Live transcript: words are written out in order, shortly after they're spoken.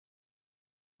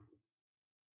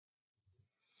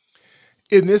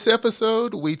In this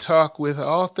episode, we talk with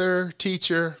author,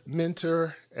 teacher,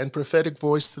 mentor, and prophetic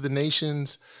voice to the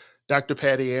nations, Dr.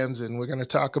 Patty Amsen. We're going to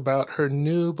talk about her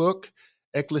new book,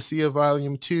 Ecclesia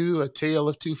Volume 2, A Tale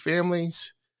of Two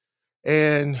Families,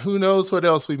 and who knows what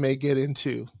else we may get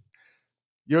into.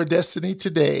 Your Destiny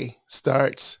Today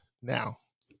starts now.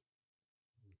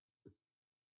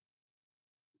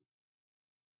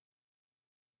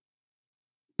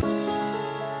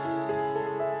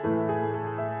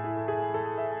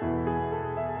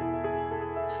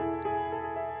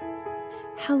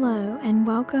 Hello, and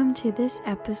welcome to this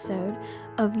episode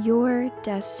of Your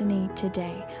Destiny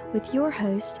Today with your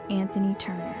host, Anthony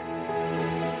Turner.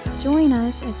 Join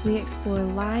us as we explore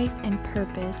life and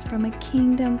purpose from a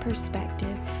kingdom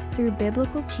perspective through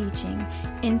biblical teaching,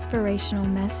 inspirational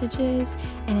messages,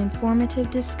 and informative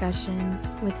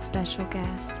discussions with special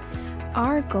guests.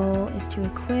 Our goal is to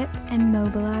equip and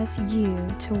mobilize you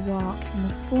to walk in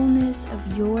the fullness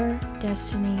of your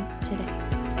destiny today.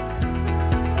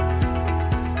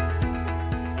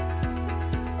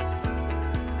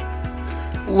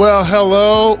 Well,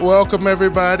 hello. Welcome,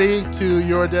 everybody, to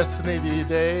Your Destiny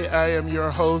Today. I am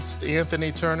your host,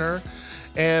 Anthony Turner.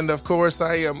 And, of course,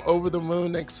 I am over the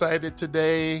moon excited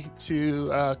today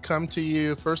to come to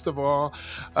you. First of all,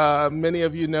 many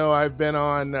of you know I've been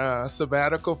on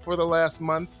sabbatical for the last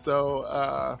month,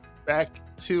 so back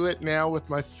to it now with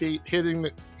my feet hitting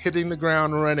the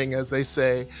ground running, as they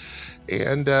say.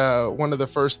 And one of the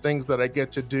first things that I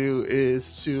get to do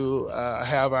is to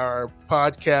have our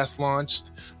podcast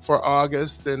launched for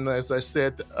August. And as I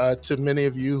said to many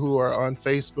of you who are on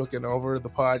Facebook and over the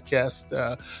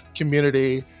podcast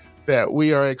community, that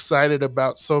we are excited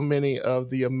about so many of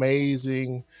the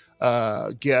amazing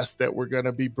guests that we're going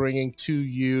to be bringing to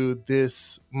you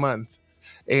this month.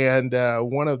 And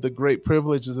one of the great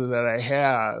privileges that I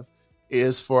have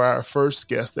is for our first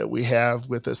guest that we have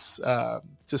with us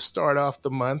to start off the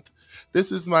month.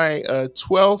 This is my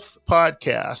 12th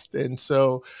podcast. And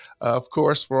so, of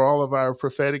course, for all of our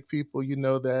prophetic people, you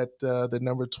know that the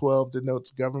number 12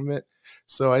 denotes government.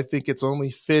 So I think it's only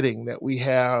fitting that we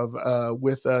have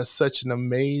with us such an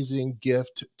amazing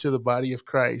gift to the body of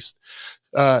Christ.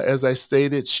 As I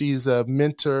stated, she's a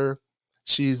mentor.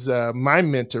 She's my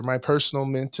mentor, my personal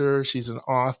mentor. She's an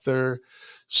author.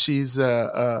 She's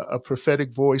a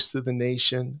prophetic voice to the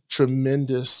nation,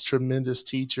 tremendous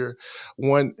teacher.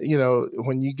 When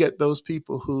you get those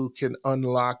people who can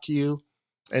unlock you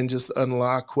and just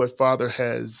unlock what Father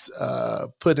has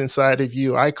put inside of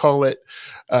you. I call it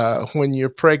when you're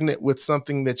pregnant with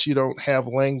something that you don't have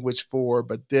language for,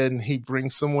 but then he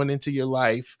brings someone into your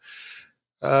life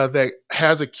that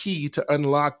has a key to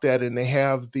unlock that, and they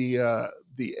have the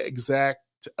exact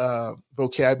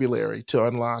vocabulary to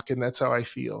unlock, and that's how I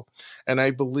feel. And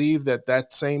I believe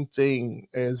that same thing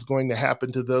is going to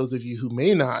happen to those of you who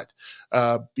may not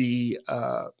be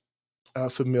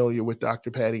familiar with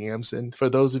Dr. Patty Amsen. For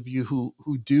those of you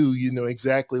who do, you know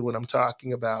exactly what I'm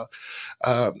talking about.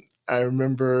 I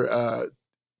remember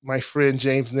my friend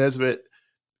James Nesbitt.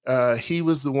 He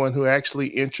was the one who actually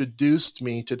introduced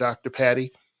me to Dr.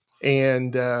 Patty,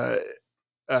 and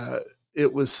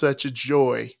it was such a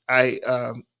joy.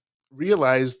 I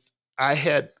realized I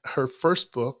had her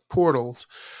first book, Portals,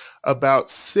 about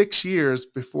 6 years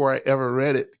before I ever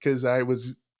read it, because I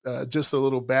was just a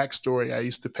little backstory. I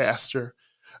used to pastor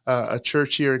a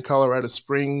church here in Colorado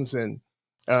Springs, and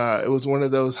it was one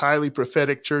of those highly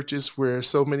prophetic churches where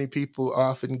so many people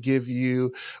often give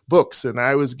you books, and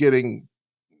I was getting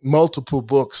multiple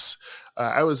books.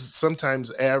 I was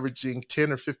sometimes averaging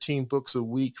 10 or 15 books a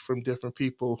week from different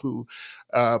people who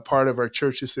part of our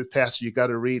churches said, Pastor, you got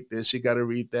to read this, you got to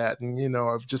read that. And,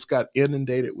 I've just got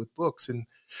inundated with books. And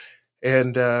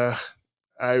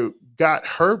I got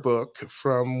her book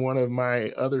from one of my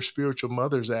other spiritual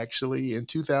mothers, actually, in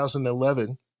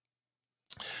 2011.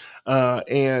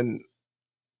 And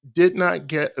did not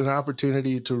get an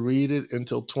opportunity to read it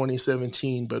until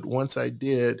 2017. But once I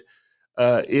did,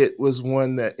 it was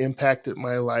one that impacted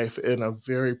my life in a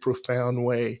very profound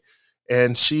way.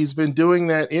 And she's been doing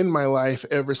that in my life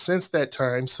ever since that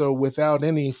time. So without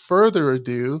any further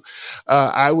ado,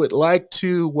 I would like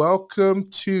to welcome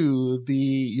to the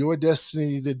Your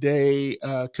Destiny Today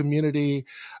community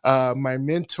my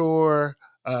mentor,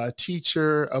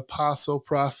 teacher, apostle,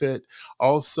 prophet,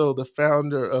 also the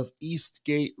founder of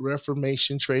Eastgate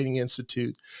Reformation Training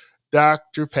Institute,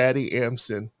 Dr. Patty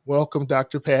Amsen. Welcome,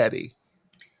 Dr. Patty.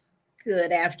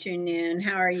 Good afternoon.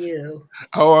 How are you?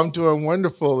 Oh, I'm doing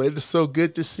wonderful. It is so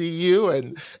good to see you,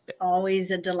 and It's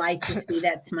always a delight to see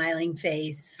that smiling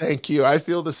face. thank you. I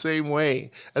feel the same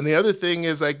way. And the other thing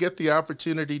is, I get the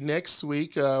opportunity next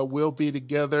week. We'll be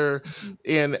together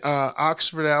in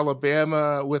Oxford,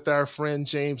 Alabama, with our friend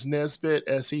James Nesbitt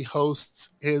as he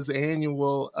hosts his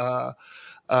annual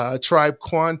Tribe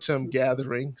Quantum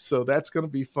gathering. So that's going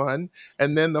to be fun.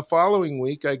 And then the following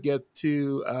week, I get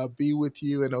to be with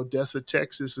you in Odessa,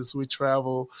 Texas, as we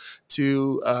travel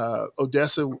to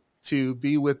Odessa to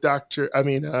be with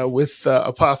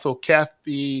Apostle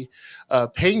Kathy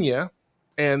Pena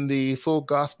and the Full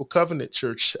Gospel Covenant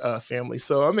Church family.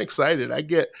 So I'm excited. I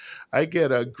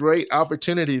get a great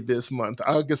opportunity this month.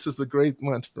 August is a great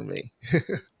month for me.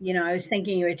 I was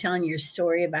thinking you were telling your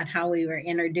story about how we were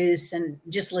introduced, and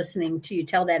just listening to you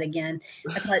tell that again,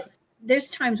 I thought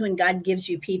there's times when God gives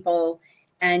you people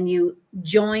and you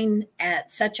join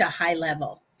at such a high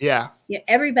level. Yeah.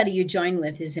 Everybody you join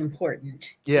with is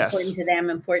important. Yes. Important to them,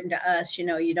 important to us.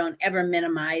 You don't ever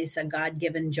minimize a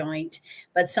God-given joint,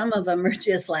 but some of them are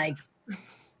just like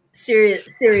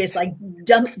serious, like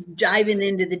diving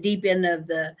into the deep end of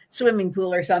the swimming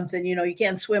pool or something. You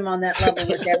can't swim on that level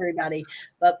with everybody.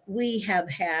 But we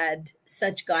have had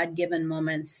such God-given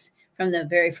moments from the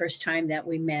very first time that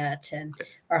we met, and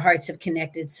our hearts have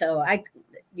connected. So I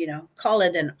call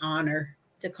it an honor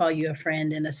to call you a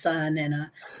friend and a son and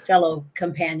a fellow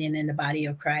companion in the body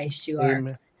of Christ. You are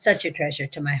Amen. such a treasure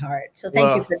to my heart. So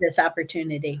thank you for this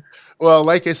opportunity. Well,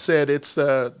 like I said, it's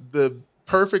the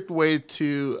perfect way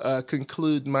to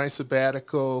conclude my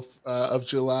sabbatical of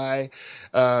July,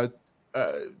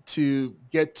 to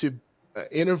get to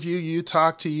interview you,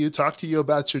 talk to you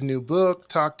about your new book,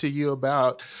 talk to you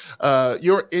about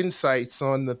your insights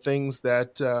on the things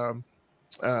that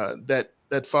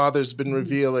that Father's been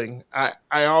revealing.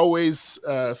 I always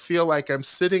feel like I'm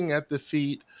sitting at the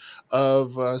feet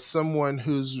of someone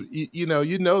who's, you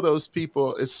know those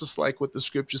people. It's just like what the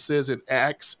scripture says in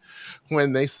Acts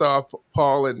when they saw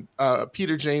Paul and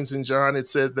Peter, James, and John. It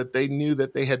says that they knew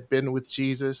that they had been with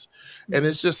Jesus. And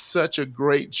it's just such a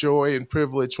great joy and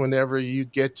privilege whenever you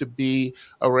get to be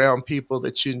around people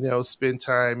that spend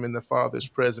time in the Father's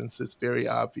presence. It's very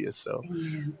obvious. So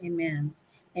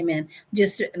Amen.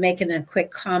 Just making a quick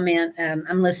comment.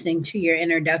 I'm listening to your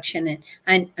introduction,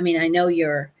 and I know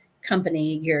your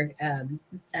company, your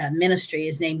ministry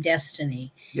is named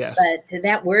Destiny. Yes. But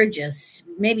that word, just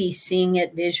maybe seeing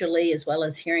it visually as well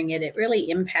as hearing it, it really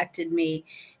impacted me,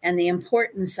 and the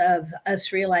importance of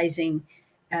us realizing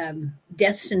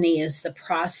destiny is the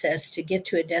process to get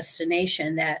to a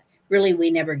destination that really we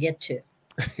never get to.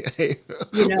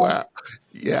 Wow.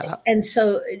 Yeah. And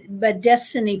so, but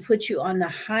destiny puts you on the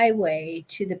highway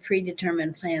to the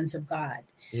predetermined plans of God,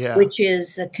 which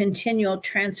is a continual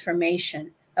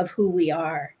transformation of who we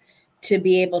are to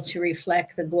be able to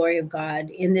reflect the glory of God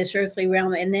in this earthly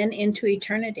realm and then into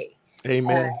eternity.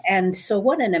 Amen. And so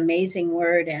what an amazing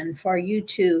word. And for you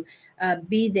to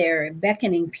be there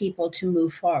beckoning people to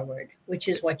move forward, which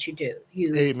is what you do.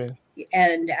 Amen.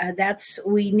 And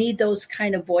we need those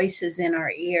kind of voices in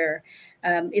our ear.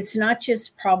 It's not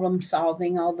just problem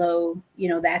solving, although,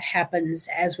 that happens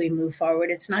as we move forward.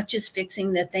 It's not just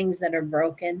fixing the things that are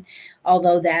broken,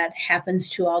 although that happens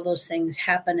too. All those things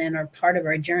happen and are part of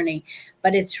our journey,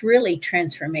 but it's really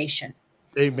transformation.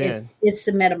 Amen. It's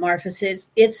the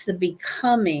metamorphosis. It's the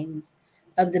becoming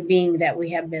of the being that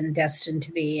we have been destined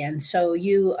to be. And so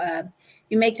you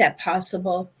make that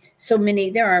possible.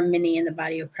 There are many in the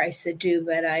body of Christ that do,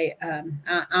 but I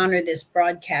honor this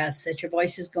broadcast, that your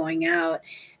voice is going out.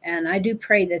 And I do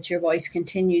pray that your voice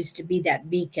continues to be that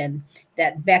beacon,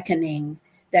 that beckoning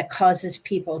that causes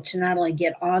people to not only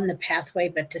get on the pathway,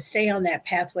 but to stay on that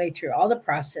pathway through all the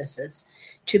processes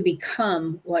to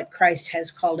become what Christ has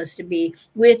called us to be,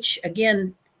 which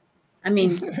again,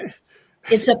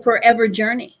 it's a forever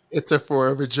journey. It's a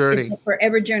forever journey. It's a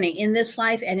forever journey in this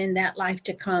life and in that life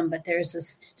to come. But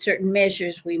there's certain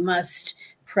measures we must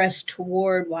press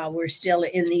toward while we're still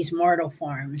in these mortal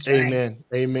forms. Right? Amen.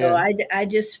 Amen. So I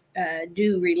just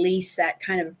do release that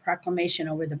kind of a proclamation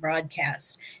over the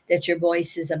broadcast, that your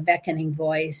voice is a beckoning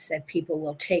voice, that people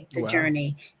will take the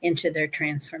journey into their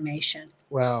transformation.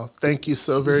 Wow. Thank you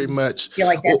so very much. I feel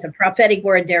like that's a prophetic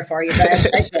word there for you, but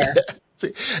right there.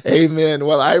 Amen.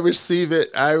 Well, I receive it.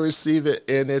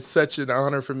 And it's such an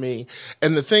honor for me.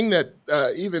 And the thing that,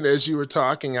 even as you were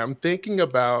talking, I'm thinking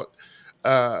about,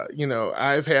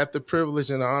 I've had the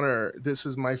privilege and honor. This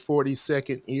is my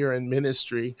 42nd year in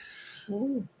ministry.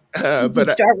 Did you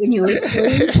start when you were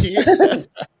 3?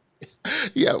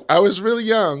 Yeah, I was really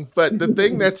young. But the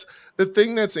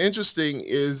thing that's interesting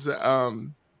is,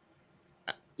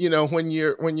 when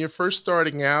you're first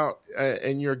starting out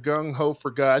and you're gung ho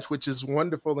for God, which is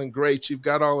wonderful and great, you've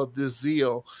got all of this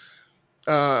zeal,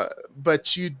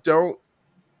 but you don't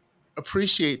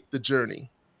appreciate the journey.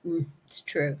 It's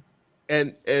true.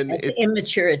 And It's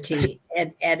immaturity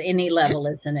at any level,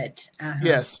 isn't it?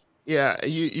 Yes. Yeah.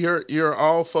 You're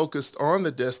all focused on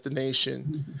the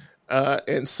destination.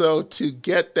 And so to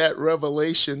get that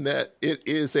revelation that it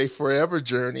is a forever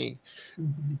journey,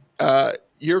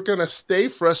 you're going to stay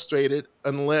frustrated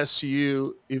unless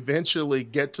you eventually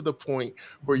get to the point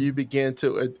where you begin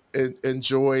to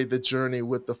enjoy the journey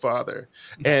with the Father,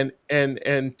 and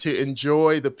to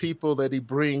enjoy the people that He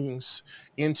brings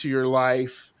into your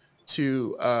life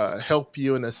to help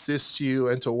you and assist you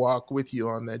and to walk with you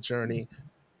on that journey.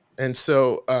 And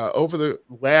so over the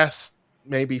last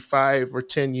maybe 5 or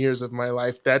 10 years of my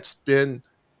life, that's been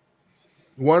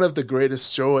one of the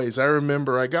greatest joys. I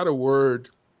remember I got a word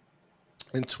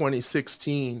in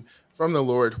 2016 from the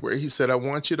Lord where He said, I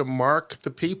want you to mark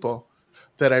the people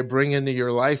that I bring into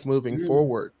your life moving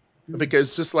forward.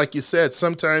 Because just like you said,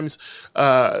 sometimes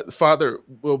Father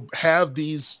will have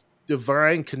these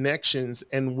divine connections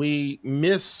and we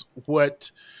miss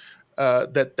what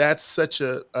that's such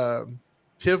a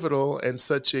pivotal and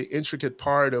such an intricate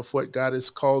part of what God has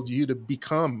called you to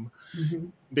become,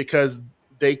 because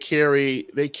they carry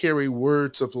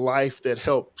words of life that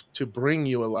help to bring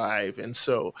you alive. And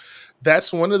so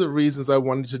that's one of the reasons I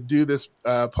wanted to do this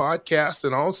podcast,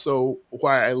 and also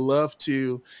why I love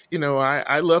to,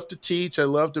 I love to teach, I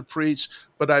love to preach,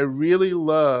 but I really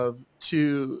love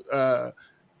to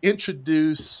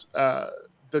introduce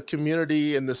the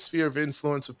community and the sphere of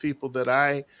influence of people that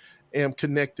I am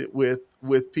connected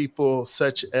with people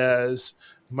such as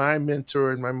my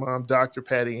mentor and my mom, Dr.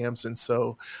 Patty Hampson.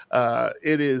 So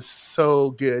it is so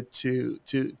good to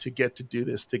get to do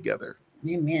this together.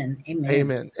 Amen.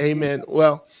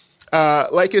 Well,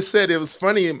 like I said, it was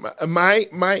funny.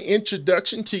 My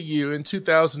introduction to you in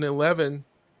 2011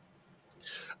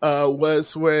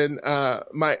 was when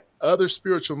my other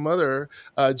spiritual mother,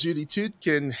 Judy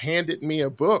Tutkin, handed me a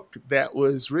book that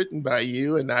was written by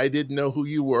you, and I didn't know who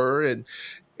you were.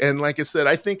 And like I said,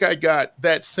 I think I got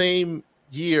that same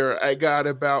year, I got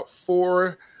about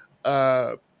 4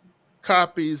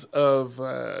 copies of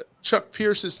Chuck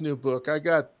Pierce's new book. I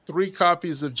got 3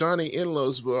 copies of Johnny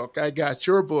Enlow's book. I got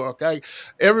your book.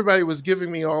 Everybody was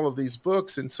giving me all of these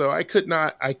books, and so I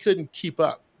couldn't keep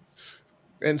up.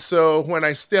 And so when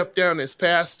I stepped down as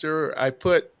pastor, I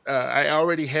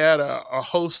already had a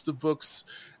host of books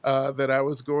that I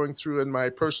was going through in my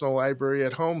personal library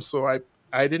at home. So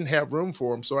I didn't have room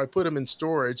for them. So I put them in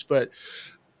storage. But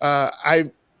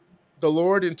the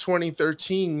Lord in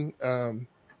 2013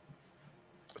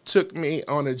 took me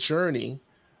on a journey.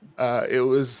 I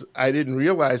didn't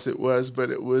realize it was, but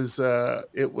it was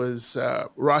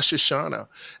Rosh Hashanah,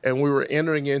 and we were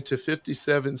entering into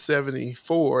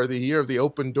 5774, the year of the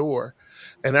open door.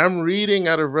 And I'm reading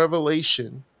out of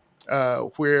Revelation,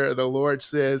 where the Lord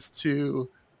says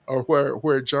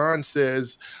where John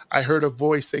says, I heard a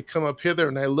voice say, come up hither.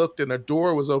 And I looked, and a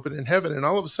door was open in heaven. And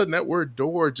all of a sudden that word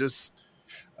door just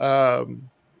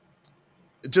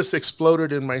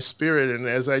exploded in my spirit. And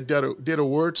as I did a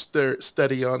word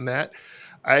study on that,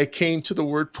 I came to the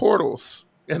word portals.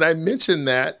 And I mentioned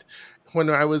that when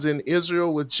I was in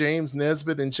Israel with James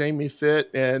Nesbitt and Jamie Fitt,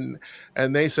 and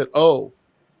they said, oh,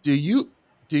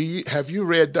 have you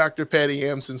read Dr. Patty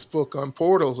Hampson's book on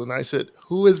portals? And I said,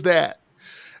 who is that?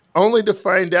 Only to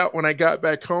find out when I got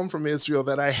back home from Israel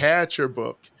that I had your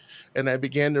book, and I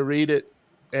began to read it.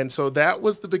 And so that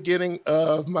was the beginning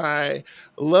of my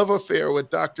love affair with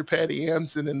Dr. Patty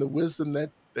Hampson and the wisdom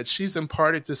that she's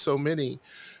imparted to so many.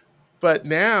 But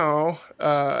now,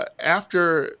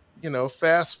 after,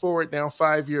 fast forward now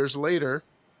 5 years later,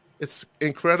 it's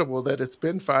incredible that it's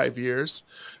been 5 years.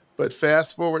 But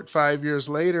fast forward 5 years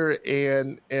later,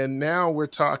 and now we're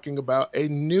talking about a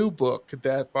new book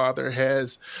that Father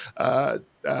has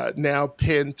now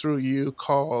penned through you,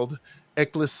 called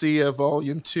Ecclesia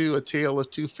Volume 2, A Tale of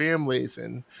Two Families.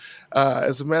 And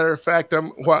as a matter of fact,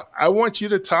 I want you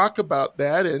to talk about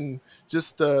that and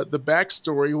just the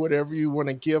backstory, whatever you want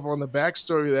to give on the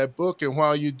backstory of that book. And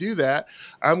while you do that,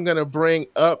 I'm going to bring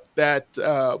up that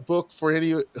book for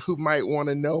any who might want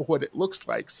to know what it looks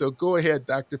like. So go ahead,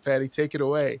 Dr. Patty, take it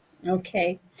away.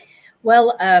 Okay.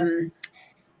 Well, and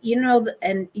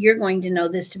you're going to know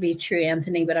this to be true,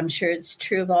 Anthony, but I'm sure it's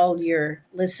true of all your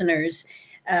listeners.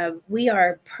 We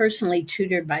are personally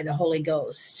tutored by the Holy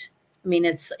Ghost. I mean,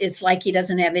 it's like he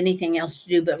doesn't have anything else to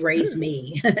do but raise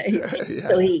me. Yeah.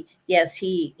 So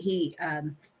he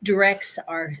directs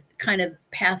our kind of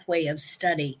pathway of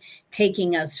study,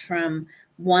 taking us from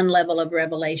one level of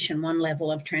revelation, one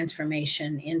level of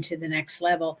transformation into the next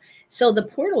level. So the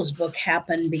Portals book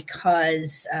happened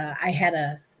because I had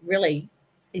a really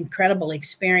incredible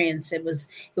experience. It was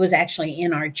actually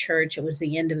in our church. It was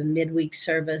the end of a midweek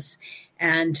service,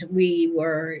 and we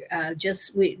were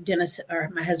Dennis, or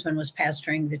my husband, was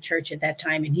pastoring the church at that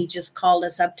time, and he just called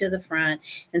us up to the front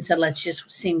and said, let's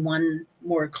just sing one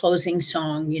more closing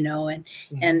song,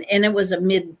 and it was a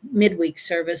midweek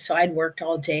service. So I'd worked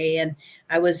all day and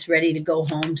I was ready to go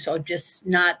home. So just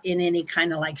not in any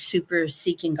kind of like super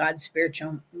seeking God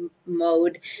spiritual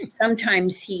mode.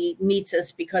 Sometimes he meets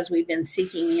us because we've been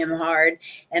seeking him hard,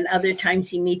 and other times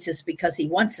he meets us because he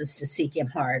wants us to seek him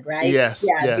hard, right? Yes,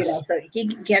 Yeah, yes. so he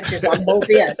can catch us on both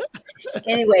ends.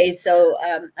 Anyway, so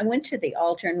I went to the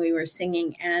altar and we were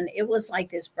singing, and it was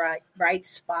like this bright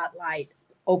spotlight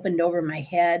opened over my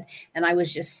head, and I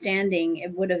was just standing.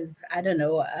 It would have, I don't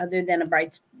know, other than a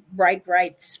bright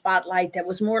spotlight that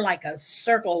was more like a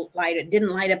circle light. It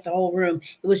didn't light up the whole room.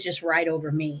 It was just right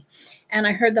over me. And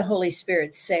I heard the Holy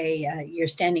Spirit say, you're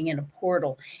standing in a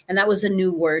portal. And that was a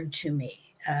new word to me.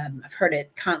 I've heard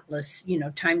it countless,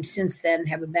 times since then,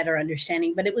 have a better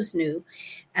understanding, but it was new.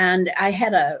 And I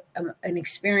had an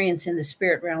experience in the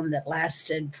spirit realm that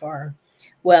lasted for,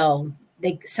 well,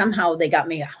 they got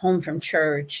me home from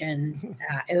church, and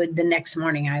the next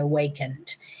morning I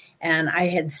awakened. And I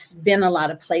had been a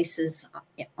lot of places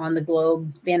on the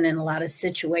globe, been in a lot of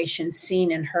situations,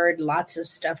 seen and heard lots of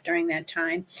stuff during that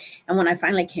time. And when I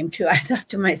finally came to, I thought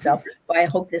to myself, well, I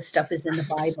hope this stuff is in the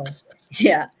Bible.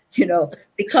 Yeah,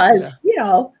 because,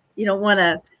 you don't want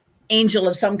an angel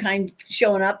of some kind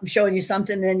showing up and showing you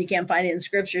something, and then you can't find it in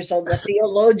scripture. So the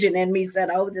theologian in me said,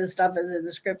 oh, this stuff is in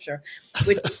the scripture,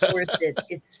 which of course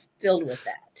it's filled with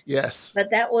that. Yes. But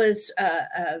that was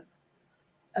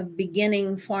a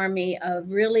beginning for me of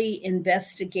really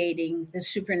investigating the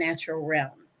supernatural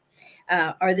realm,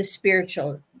 or the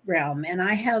spiritual realm. And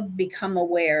I have become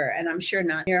aware, and I'm sure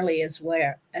not nearly as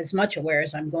much aware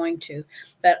as I'm going to,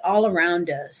 but all around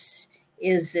us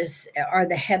are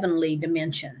the heavenly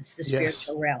dimensions, the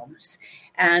spiritual realms.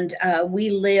 And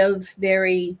we live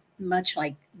very much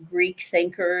like Greek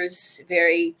thinkers,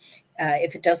 very,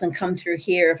 if it doesn't come through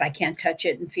here, if I can't touch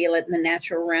it and feel it in the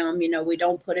natural realm, we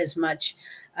don't put as much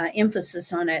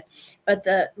emphasis on it. But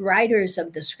the writers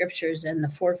of the scriptures and the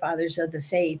forefathers of the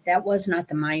faith, that was not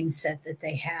the mindset that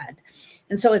they had.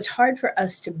 And so it's hard for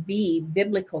us to be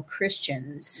biblical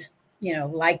Christians,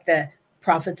 like the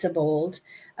prophets of old.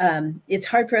 It's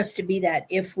hard for us to be that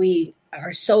if we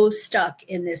are so stuck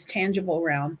in this tangible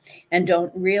realm and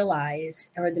don't realize,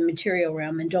 or the material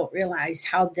realm, and don't realize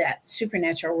how that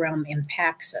supernatural realm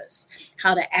impacts us,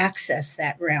 how to access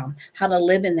that realm, how to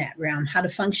live in that realm, how to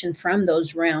function from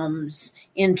those realms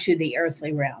into the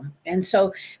earthly realm. And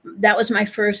so that was my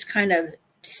first kind of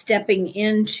stepping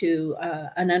into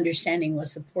an understanding,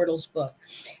 was the Portals book.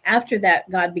 After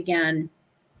that, God began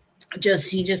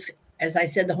as I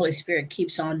said, the Holy Spirit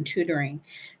keeps on tutoring.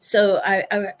 So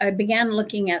I began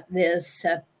looking at this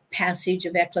passage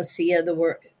of Ecclesia, the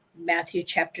word Matthew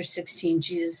chapter 16.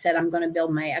 Jesus said, I'm going to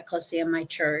build my Ecclesia, my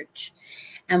church,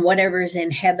 and whatever is in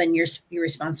heaven, you're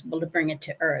responsible to bring it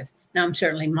to earth. Now, I'm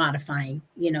certainly modifying,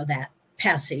 that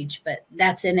passage, but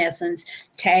that's in essence,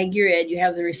 tag your ed, you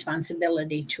have the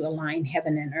responsibility to align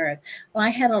heaven and earth. Well, I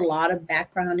had a lot of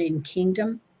background in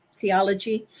kingdom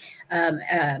theology,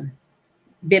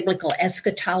 biblical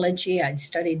eschatology. I'd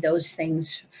studied those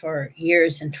things for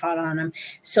years and taught on them.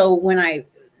 So when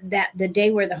the day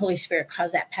where the Holy Spirit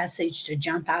caused that passage to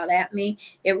jump out at me,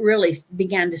 it really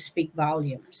began to speak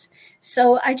volumes.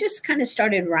 So I just kind of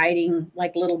started writing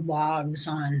like little blogs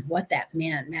on what that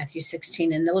meant, Matthew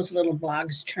 16. And those little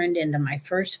blogs turned into my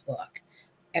first book,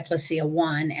 Ecclesia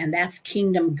 1, and that's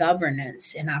kingdom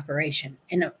governance in operation.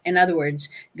 In other words,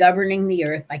 governing the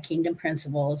earth by kingdom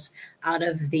principles out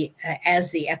of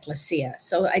as the ecclesia.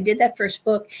 So I did that first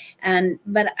book,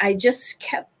 but I just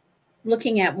kept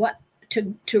looking at what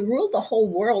to rule the whole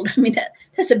world. I mean,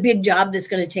 that's a big job that's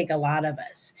going to take a lot of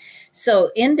us.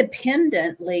 So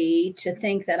independently, to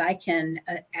think that I can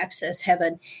access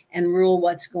heaven and rule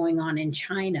what's going on in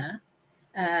China,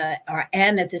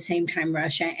 and at the same time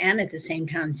Russia, and at the same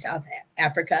time South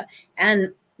Africa,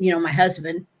 and my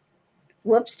husband.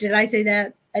 Whoops, did I say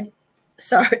that?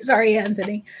 Sorry,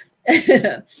 Anthony.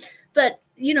 But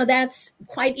that's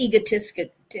quite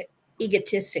egotistical.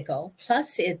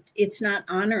 Plus, it's not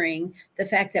honoring the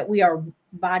fact that we are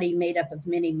body made up of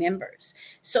many members.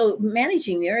 So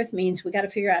managing the earth means we got to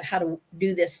figure out how to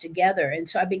do this together. And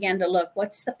so I began to look,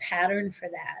 what's the pattern for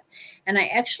that? And I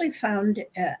actually found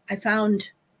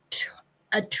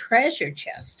a treasure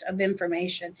chest of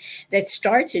information that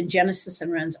starts in Genesis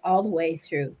and runs all the way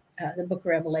through the book of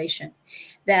Revelation,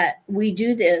 that we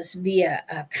do this via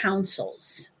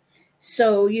councils.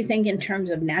 So you think in terms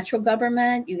of natural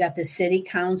government, you got the city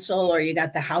council, or you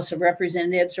got the House of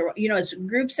Representatives, or, it's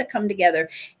groups that come together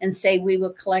and say, we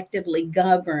will collectively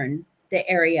govern the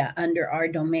area under our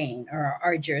domain or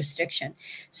our jurisdiction.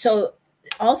 So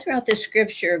all throughout the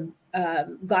scripture,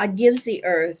 God gives the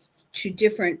earth to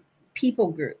different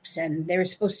people groups, and they're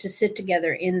supposed to sit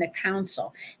together in the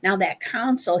council. Now that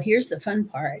council, here's the fun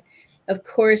part. Of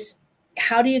course,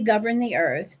 how do you govern the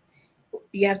earth?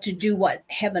 You have to do what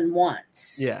heaven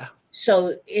wants. Yeah.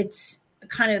 So it's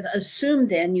kind of assumed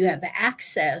then you have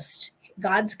accessed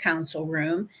God's council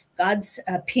room, God's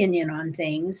opinion on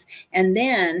things, and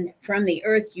then from the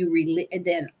earth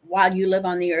then while you live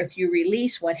on the earth, you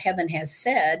release what heaven has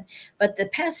said. But the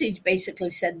passage basically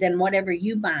said, then whatever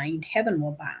you bind, heaven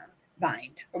will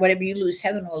bind, or whatever you lose,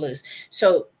 heaven will lose.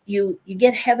 So you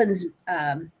get heaven's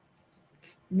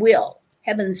will,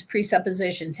 heaven's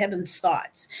presuppositions, heaven's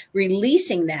thoughts,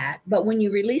 releasing that. But when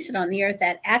you release it on the earth,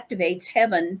 that activates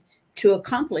heaven to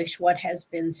accomplish what has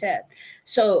been said.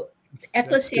 So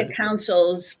ecclesia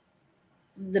councils,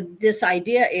 this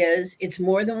idea is it's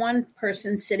more than one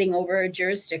person sitting over a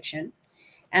jurisdiction,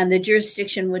 and the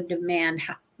jurisdiction would demand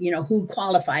who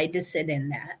qualified to sit in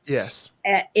that. Yes.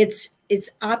 It's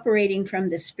operating from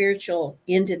the spiritual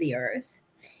into the earth.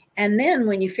 And then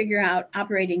when you figure out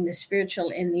operating the spiritual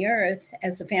in the earth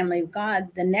as the family of God,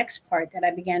 the next part that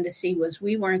I began to see was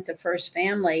we weren't the first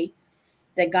family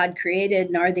that God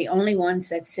created, nor the only ones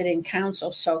that sit in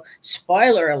council. So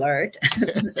spoiler alert,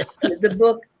 the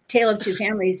book Tale of Two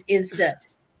Families is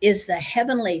the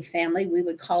heavenly family. We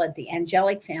would call it the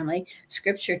angelic family.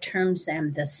 Scripture terms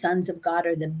them the sons of God,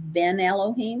 or the Ben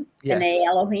Elohim, B'nai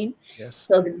Elohim. Yes.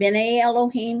 So the B'nai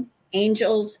Elohim,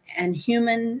 angels and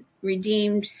human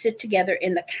redeemed, sit together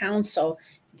in the council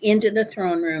into the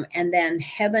throne room, and then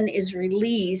heaven is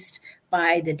released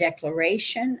by the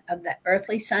declaration of the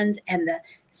earthly sons and the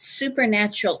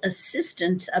supernatural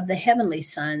assistance of the heavenly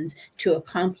sons to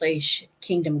accomplish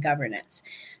kingdom governance.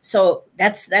 So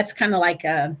that's kind of like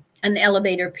an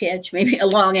elevator pitch, maybe a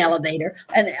long elevator,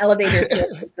 an elevator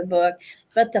pitch of the book.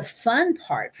 But the fun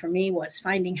part for me was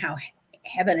finding how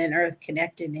heaven and earth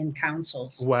connected in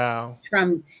councils. Wow.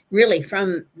 From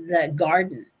the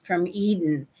garden, from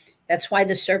Eden. That's why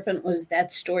the serpent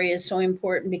that story is so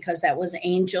important, because that was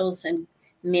angels and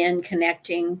men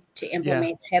connecting to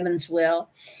implement heaven's will.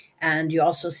 And you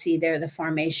also see there the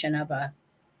formation of a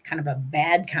kind of a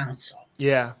bad council.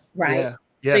 Yeah. Right. Yeah.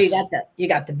 Yes. So you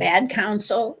got the bad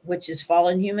council, which is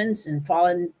fallen humans and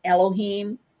fallen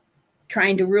Elohim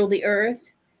trying to rule the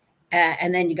earth.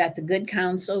 And then you got the good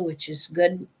council, which is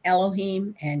good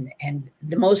Elohim and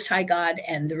the Most High God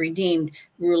and the redeemed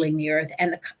ruling the earth.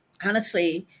 And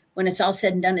honestly, when it's all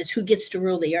said and done, it's who gets to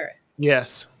rule the earth.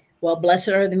 Yes. Well, blessed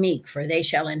are the meek, for they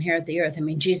shall inherit the earth. I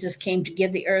mean, Jesus came to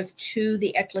give the earth to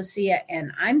the ecclesia.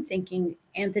 And I'm thinking,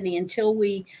 Anthony, until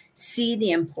we see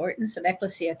the importance of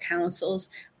ecclesia councils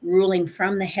ruling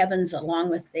from the heavens along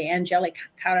with the angelic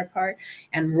counterpart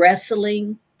and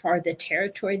wrestling for the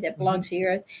territory that belongs to the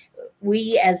earth,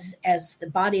 we as the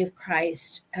body of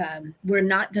Christ, we're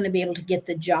not going to be able to get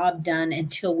the job done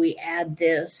until we add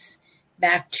this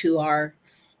back to our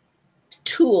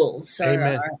tools,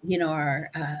 or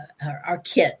our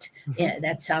kit. Yeah,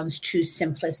 that sounds too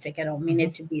simplistic. I don't mean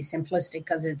it to be simplistic,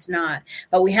 because it's not.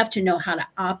 But we have to know how to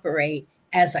operate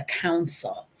as a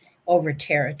council over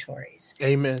territories.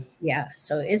 Amen. Yeah.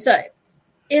 So it's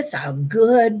a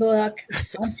good book.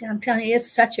 I'm telling you,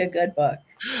 it's such a good book.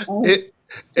 It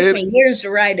took me years to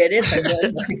write it. It's a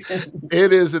good book.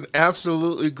 It is an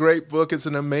absolutely great book. It's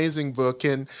an amazing book.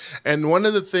 And one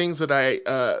of the things that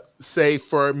I say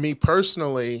for me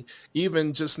personally,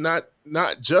 even just not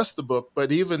just the book,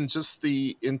 but even just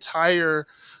the entire,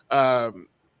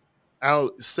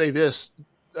 I'll say this,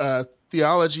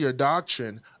 theology or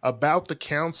doctrine about the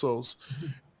councils,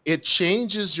 it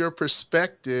changes your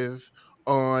perspective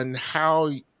on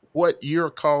what you're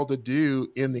called to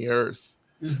do in the earth.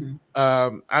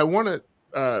 I want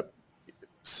to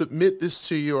submit this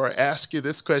to you, or ask you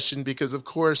this question, because of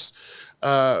course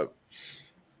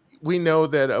we know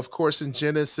that, of course, in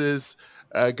Genesis,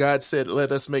 God said,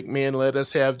 let us make man, let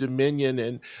us have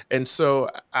dominion. And so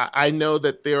I know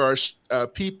that there are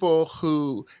people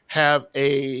who have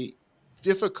a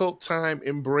difficult time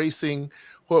embracing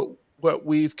what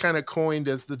we've kind of coined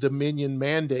as the dominion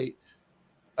mandate.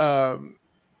 And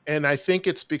I think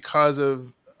it's because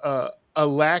of a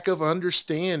lack of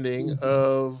understanding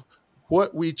of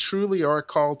what we truly are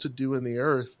called to do in the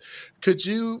earth.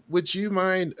 Would you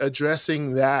mind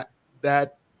addressing that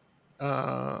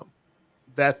uh,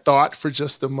 that thought for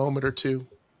just a moment or two?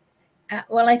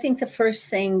 Well, I think the first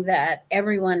thing that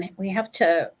we have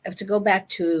to go back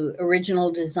to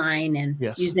original design and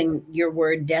Yes. using your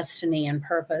word destiny and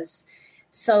purpose.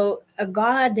 So a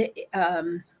God,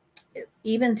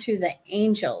 even through the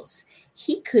angels,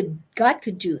 God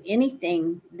could do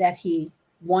anything that he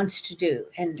wants to do,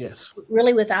 and Yes.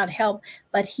 really without help.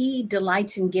 But he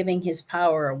delights in giving his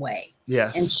power away and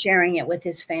Yes. sharing it with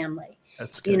his family.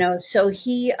 That's good. So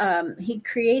he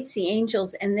creates the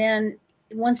angels, and then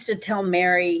wants to tell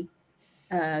Mary,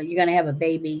 you're going to have a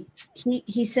baby.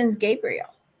 He sends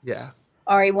Gabriel, Yeah.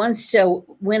 or he wants to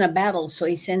win a battle, so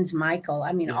he sends Michael.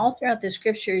 I mean, Yeah. all throughout the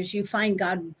scriptures, you find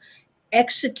God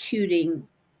executing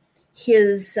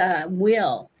his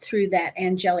will through that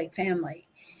angelic family.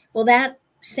 Well, that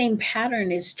same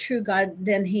pattern is true. God,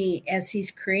 then as he's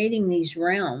creating these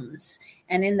realms,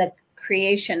 and in the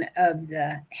creation of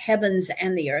the heavens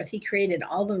and the earth, he created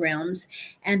all the realms,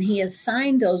 and he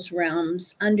assigned those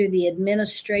realms under the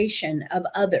administration of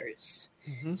others.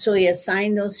 Hmm. So he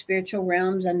assigned those spiritual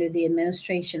realms under the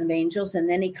administration of angels, and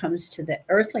then he comes to the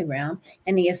earthly realm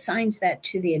and he assigns that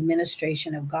to the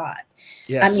administration of God. I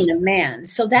Yes. mean, a man.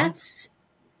 So Mhm.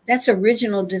 that's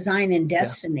original design and Yeah.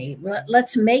 destiny.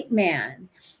 Let's make man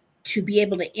to be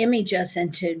able to image us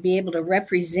and to be able to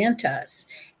represent us,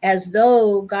 as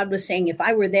though God was saying, if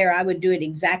I were there, I would do it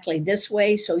exactly this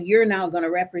way. So you're now going to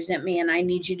represent me, and I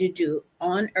need you to do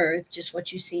on earth just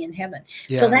what you see in heaven.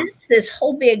 So Yeah. that's this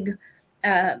whole big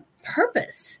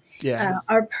purpose. Yeah.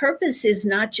 Our purpose is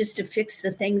not just to fix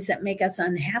the things that make us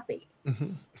unhappy.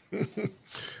 Hmm.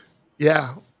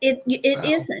 Yeah. It Wow.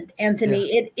 isn't, Yeah.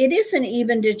 Anthony. It isn't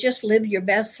even to just live your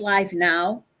best life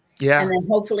now, and Yeah. then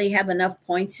hopefully have enough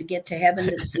points to get to heaven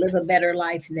to live a better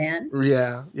life then.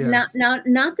 Yeah. Yeah.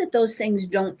 Not that those things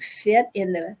don't fit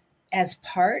in the as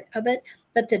part of it,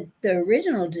 but the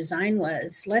original design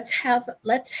was, let's have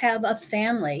a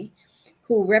family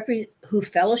who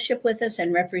fellowship with us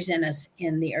and represent us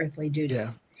in the earthly Yeah.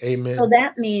 duties. So Amen.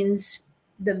 that means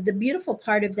the beautiful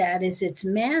part of that is it's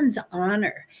man's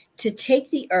honor to take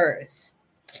the earth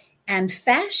and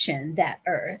fashion that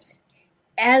earth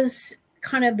as,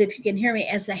 kind of, if you can hear me,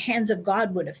 as the hands of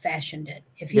God would have fashioned it.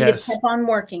 If he'd have Yes. kept on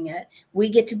working it, we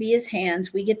get to be his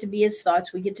hands, we get to be his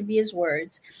thoughts, we get to be his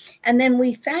words. And then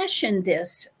we fashion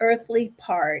this earthly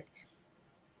part,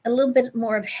 a little bit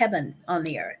more of heaven on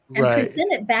the earth, and Right.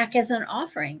 present it back as an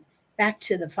offering back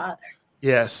to the Father,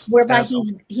 Yes. whereby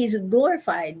Absolutely. he's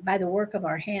glorified by the work of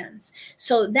our hands.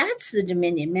 So that's the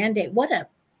dominion mandate. What a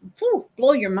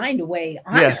blow your mind away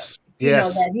honor, Yes.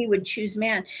 Yes. that he would choose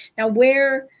man. Now,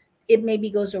 where it maybe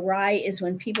goes awry is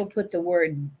when people put the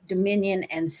word dominion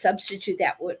and substitute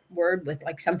that word with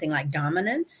like something like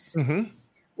dominance. Hmm.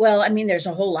 Well, I mean, there's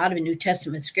a whole lot of New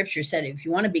Testament scripture said, if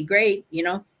you want to be great,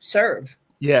 serve,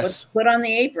 Yes. put on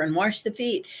the apron, wash the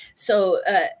feet. So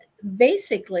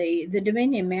basically, the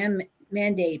dominion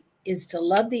mandate is to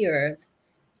love the earth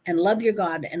and love your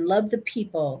God and love the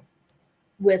people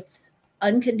with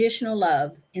unconditional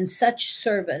love, in such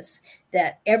service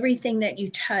that everything that you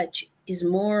touch is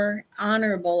more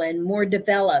honorable and more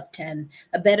developed and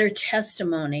a better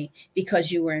testimony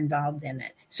because you were involved in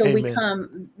it. So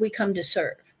Amen. we come to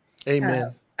serve.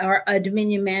 Amen. Our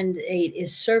dominion mandate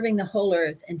is serving the whole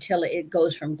earth until it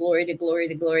goes from glory to glory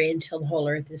to glory, until the whole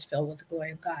earth is filled with the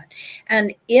glory of God.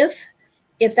 And if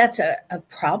that's a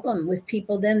problem with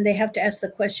people, then they have to ask the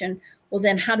question, well,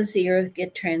 then how does the earth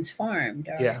get transformed?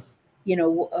 Or, Yeah.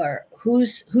 or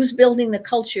who's building the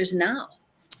cultures now?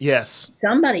 Yes.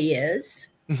 Somebody is,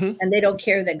 Hmm. and they don't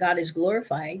care that God is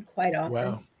glorified quite often.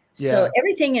 Wow. So Yeah.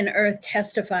 everything in earth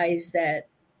testifies that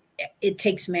it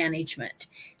takes management,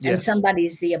 and Yes.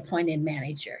 somebody's the appointed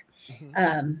manager. Hmm.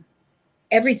 Um,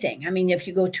 Everything. I mean, if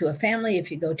you go to a family,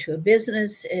 if you go to a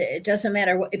business, it doesn't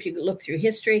matter what, if you look through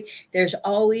history, there's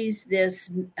always this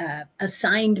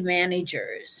assigned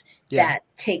managers Yeah. that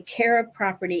take care of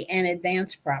property and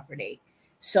advance property.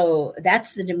 So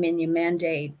that's the dominion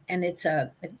mandate. And it's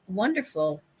a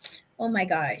wonderful, oh my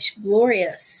gosh,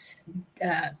 glorious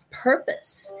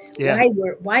purpose, Yeah.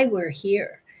 why we're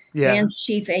here. Yeah. Man's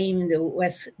chief aim, the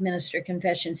Westminster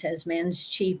Confession says, man's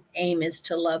chief aim is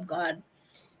to love God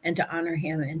and to honor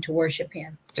him and to worship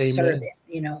him, to serve Amen.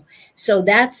 him. So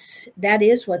that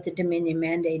is what the dominion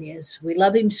mandate is. We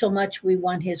love him so much, we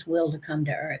want his will to come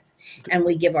to earth, and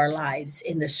we give our lives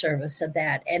in the service of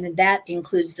that, and that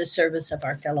includes the service of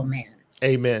our fellow man.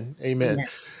 Amen. Amen. Amen.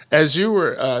 As you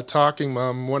were talking,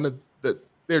 Mom, one of the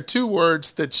there are two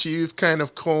words that you've kind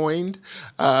of coined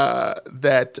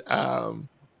that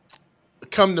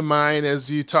come to mind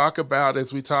as we talk about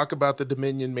the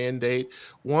Dominion Mandate.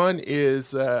 One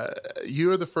is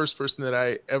you're the first person that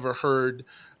I ever heard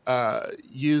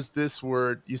use this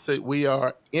word. You said we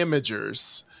are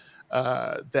imagers.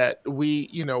 That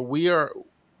we are.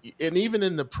 And even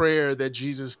in the prayer that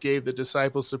Jesus gave the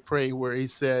disciples to pray, where he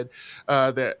said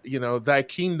that, thy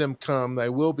kingdom come, thy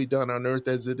will be done on earth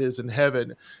as it is in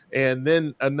heaven. And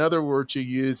then another word you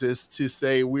use is to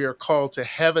say we are called to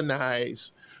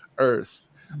heavenize earth.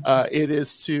 It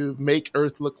is to make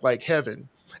earth look like heaven.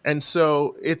 And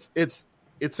so it's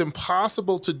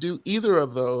impossible to do either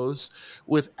of those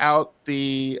without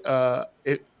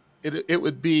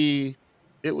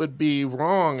it would be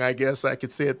wrong, I guess I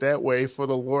could say it that way, for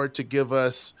the Lord to give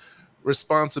us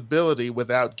responsibility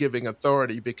without giving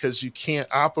authority, because you can't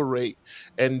operate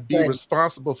and be Good.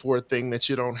 responsible for a thing that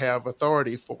you don't have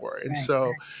authority for. And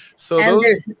Right, so and those,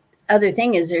 there's other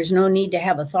thing is there's no need to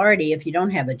have authority if you don't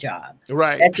have a job.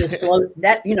 right. That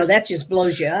just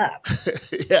blows you up.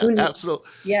 Yeah, absolutely.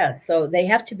 Yeah, so they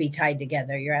have to be tied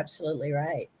together. You're absolutely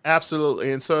right.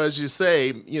 Absolutely. And so, as you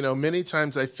say, many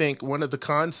times I think one of the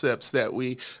concepts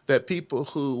that people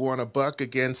who want to buck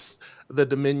against the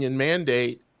Dominion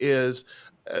Mandate is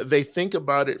they think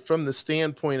about it from the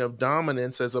standpoint of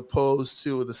dominance as opposed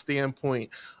to the standpoint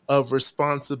of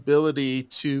responsibility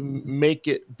to make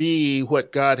it be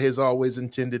what God has always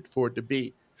intended for it to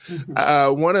be.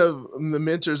 Mm-hmm. One of the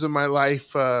mentors of my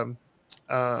life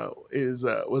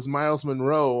was Miles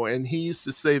Monroe, and he used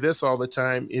to say this all the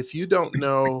time: if you don't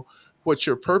know what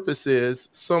your purpose is,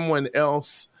 someone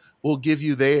else will give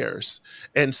you theirs.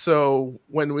 And so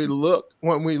when we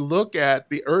look at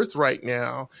the earth right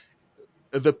now,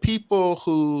 the people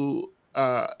who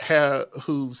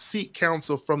seek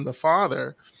counsel from the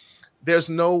Father,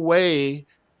 there's no way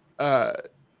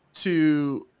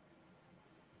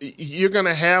you're going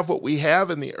to have what we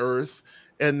have in the earth,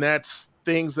 and that's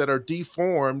things that are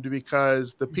deformed,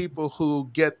 because the people who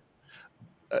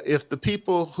if the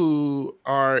people who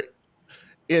are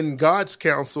in God's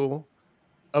counsel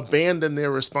abandon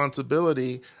their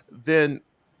responsibility, then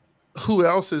who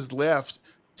else is left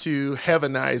to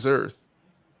heavenize earth?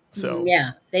 So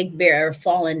yeah, they bear a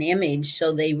fallen image,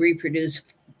 so they reproduce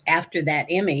after that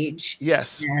image.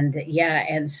 Yes.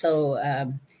 And so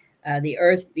the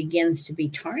earth begins to be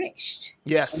tarnished.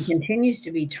 Yes. And continues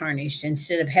to be tarnished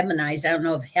instead of heavenized. I don't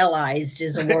know if hellized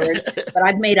is a word, but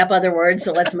I've made up other words,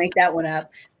 so let's make that one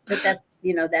up. But that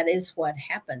is what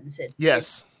happens. It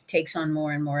takes on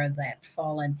more and more of that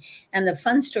fallen. And the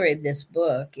fun story of this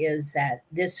book is that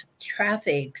this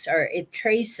traces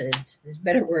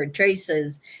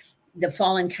the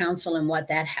fallen council and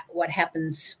what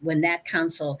happens when that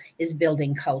council is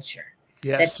building culture.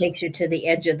 Yes. That takes you to the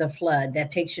edge of the flood. That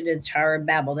takes you to the Tower of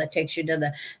Babel. That takes you to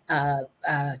the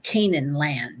Canaan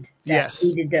land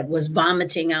that was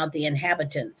vomiting out the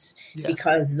inhabitants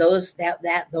because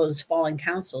those fallen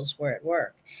councils were at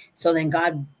work. So then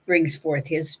God brings forth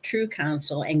his true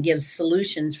counsel and gives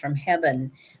solutions from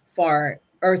heaven for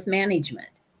earth management.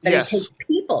 But it takes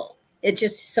people.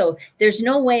 So there's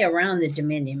no way around the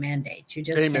Dominion Mandate. You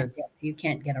just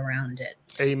can't get around it.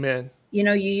 Amen. You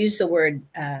use the word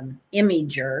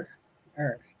imager,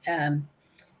 or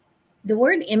the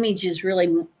word image is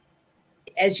really,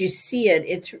 as you see it,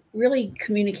 it's really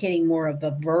communicating more of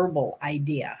a verbal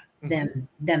idea than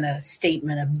a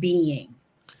statement of being.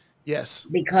 Yes.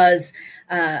 Because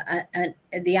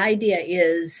the idea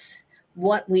is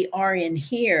what we are in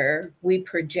here, we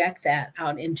project that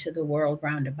out into the world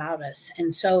round about us.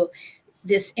 And so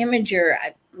this imager,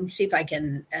 let's see if I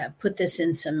can put this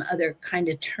in some other kind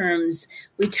of terms.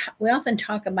 We often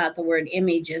talk about the word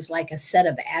image as like a set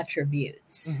of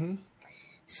attributes. Mm-hmm.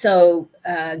 So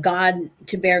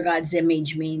to bear God's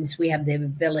image means we have the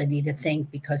ability to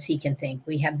think because he can think.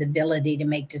 We have the ability to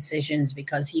make decisions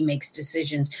because he makes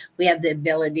decisions. We have the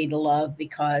ability to love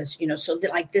because,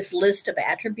 like this list of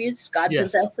attributes God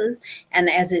possesses, and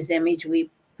as his image, we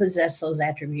possess those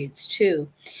attributes too.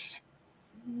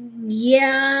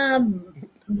 Yeah,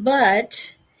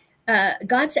 but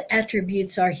God's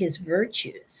attributes are his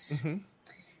virtues. Mm-hmm.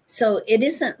 So it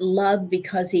isn't love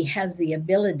because he has the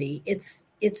ability. It's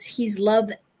he's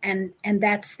love, and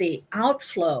that's the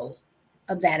outflow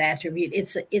of that attribute.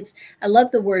 I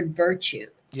love the word virtue.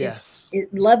 Yes,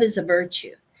 love is a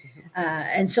virtue.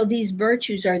 And so these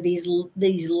virtues are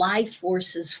these life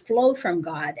forces flow from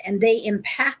God, and they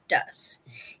impact us.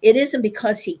 It isn't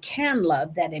because he can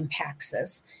love that impacts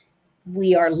us.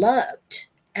 We are loved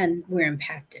and we're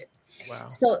impacted. Wow.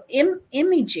 So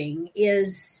imaging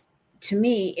is, to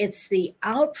me, it's the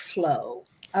outflow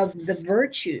of the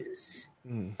virtues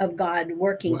Mm. of God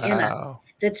working in us Wow.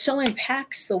 that so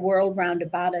impacts the world round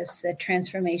about us that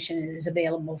transformation is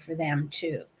available for them too.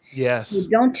 You Yes.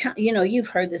 don't tell, you've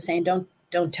heard the saying,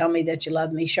 don't tell me that you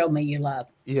love me, show me you love.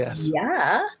 Yes.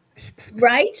 Yeah,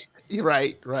 right. You're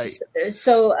right. Right.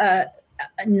 So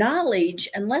knowledge,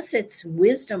 unless it's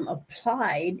wisdom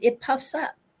applied, it puffs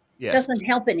up, Yes. doesn't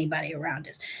help anybody around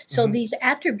us. So Hmm. these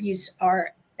attributes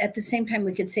are, at the same time,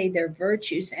 we could say they're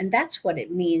virtues, and that's what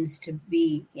it means to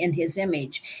be in his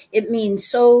image. It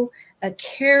means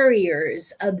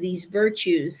carriers of these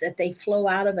virtues that they flow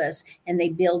out of us and they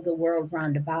build the world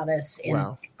round about us and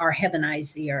Wow. our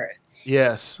heavenize the earth.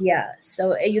 Yes. Yeah.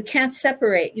 So you can't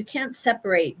separate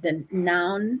the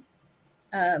noun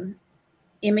um,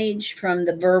 image from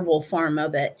the verbal form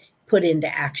of it put into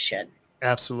action.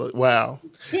 Absolutely. Wow.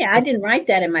 Yeah, I didn't write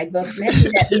that in my book. Maybe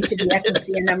that needs to be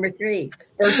ecclesia number 3.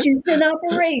 Virtues in I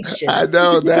operation.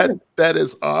 know that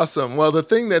is awesome. Well, the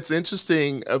thing that's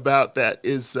interesting about that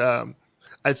is,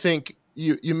 I think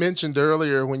you mentioned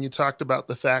earlier when you talked about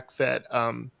the fact that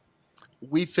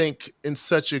we think in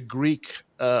such a Greek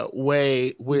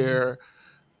way Mhm. where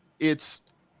it's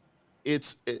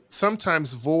it's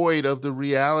sometimes void of the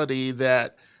reality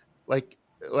that, like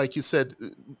like you said,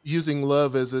 using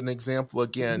love as an example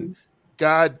again, Mhm.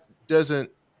 God doesn't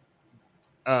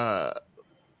uh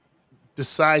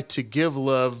decide to give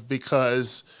love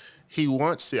because he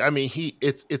wants to. I mean,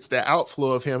 it's the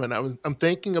outflow of him. And I'm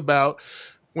thinking about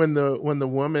when the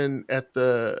woman at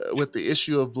the with the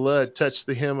issue of blood touched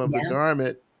the hem of the Yeah.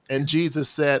 garment, Yeah. and Jesus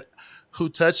said, "Who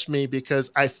touched me?"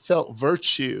 Because I felt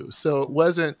virtue. So it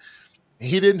wasn't,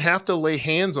 he didn't have to lay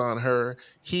hands on her.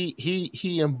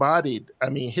 He embodied, I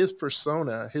mean, his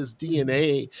persona, his Mhm.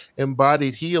 DNA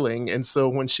embodied healing. And so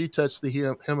when she touched the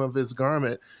hem of his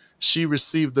garment, she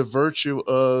received the virtue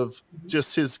of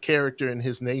just his character and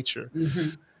his nature.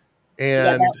 Mhm.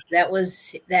 Yeah, And that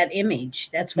was that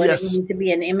image. That's what it yes, means to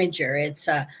be an imager. It's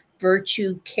a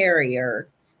virtue carrier,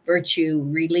 virtue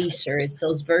releaser. It's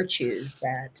those virtues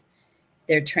that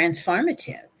they're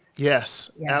transformative.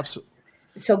 yes, Yeah. absolutely.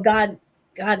 So God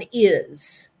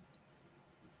is.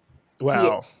 He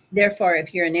Wow, Therefore,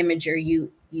 if you're an imager,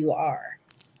 you are.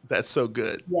 that's so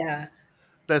good. Yeah.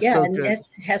 That's Yeah, so and good.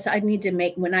 I need to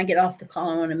make, when I get off the call,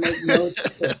 I want to make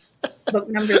notes for book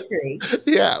number 3.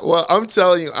 Yeah, well, I'm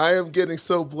telling you, I am getting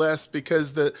so blessed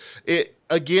because it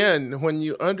again, when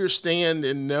you understand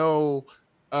and know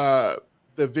uh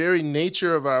the very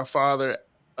nature of our Father,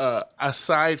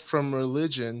 aside from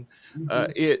religion, uh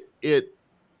Mhm. it it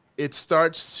it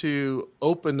starts to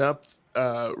open up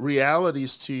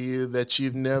realities to you that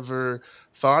you've never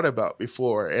thought about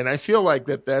before. And I feel like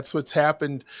that's what's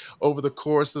happened over the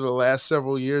course of the last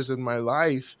several years in my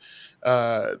life.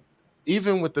 Uh,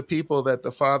 Even with the people that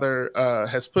the Father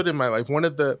has put in my life, one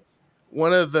of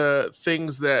the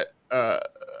things that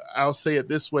I'll say it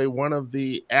this way, one of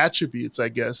the attributes, I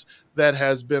guess, that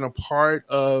has been a part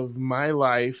of my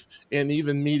life, and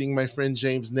even meeting my friend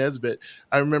James Nesbitt,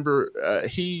 I remember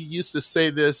he used to say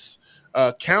this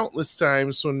countless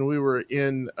times when we were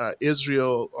in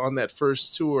Israel on that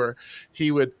first tour. He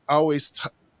would always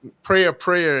pray a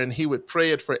prayer, and he would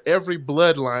pray it for every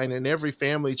bloodline and every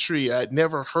family tree. I'd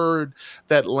never heard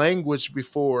that language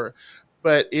before,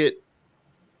 but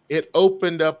it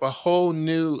opened up a whole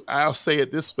new, I'll say it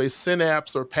this way,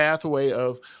 synapse or pathway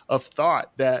of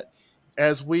thought, that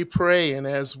as we pray and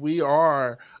as we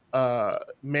are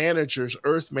managers,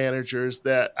 earth managers,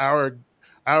 that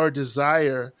our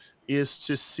desire is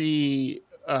to see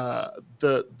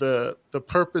the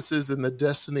purposes and the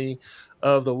destiny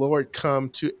of the Lord come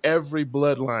to every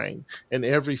bloodline and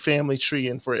every family tree,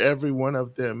 and for every one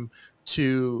of them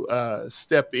to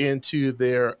step into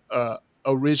their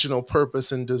original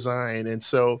purpose and design. And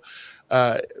so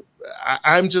uh,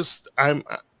 I'm just I'm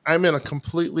in a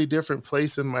completely different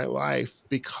place in my life Mhm.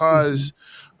 because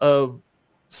of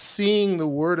seeing the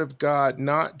word of God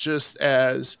not just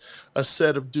as a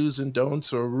set of do's and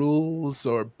don'ts or rules,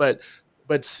 or but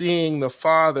seeing the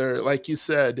Father, like you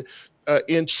said,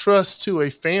 entrust to a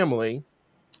family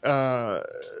uh,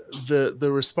 the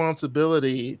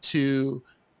responsibility to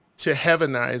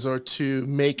heavenize, or to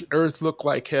make earth look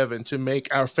like heaven, to make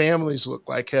our families look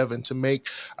like heaven, to make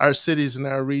our cities and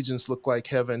our regions look like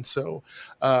heaven. So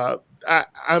uh,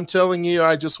 I'm telling you,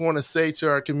 I just want to say to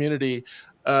our community,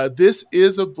 this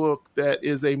is a book that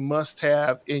is a must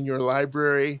have in your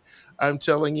library. I'm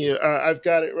telling you, I've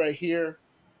got it right here.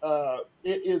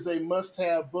 It is a must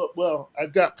have book. Well,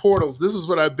 I've got Portals. This is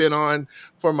what I've been on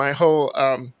for my whole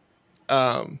um,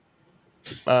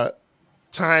 uh,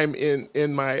 time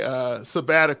in my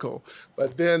sabbatical.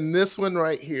 But then this one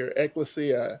right here,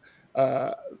 Ecclesia,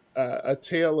 uh, A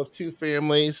Tale of Two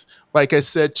Families. Like I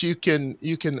said, you can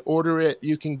order it.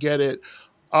 You can get it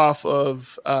off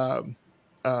of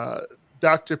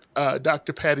Dr.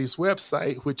 Patty's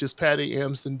website, which is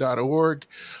pattyamsden.org.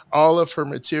 All of her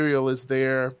material is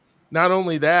there. Not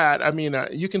only that, I mean,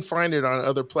 you can find it on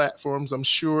other platforms. I'm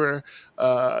sure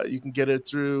you can get it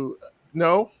through.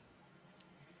 No,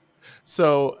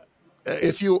 so if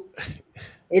It's you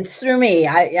it's through me.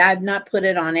 I've not put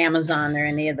it on Amazon or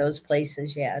any of those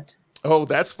places yet. Oh,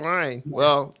 that's fine. Yeah,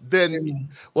 Well, it's through me.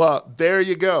 there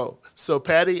you go. So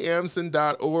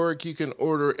pattyamson.org, you can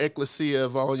order Ecclesia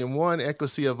Volume 1,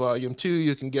 Ecclesia Volume 2.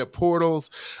 You can get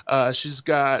Portals. She's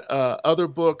got other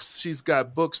books. She's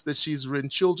got books that she's written,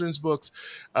 children's books.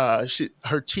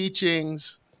 Her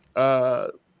teachings,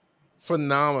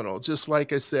 phenomenal. Just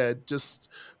like I said, just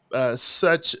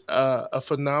such a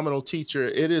phenomenal teacher.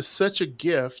 It is such a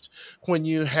gift when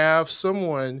you have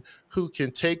someone who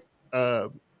can take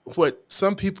what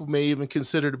some people may even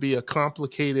consider to be a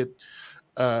complicated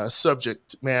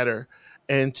subject matter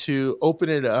and to open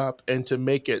it up and to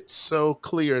make it so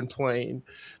clear and plain.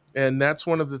 And that's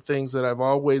one of the things that I've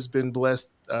always been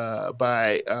blessed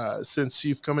by since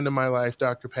you've come into my life,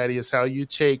 Dr. Patty, is how you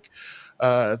take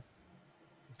the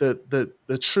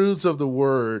truths of the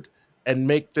word and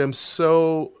make them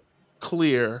so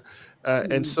clear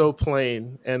and so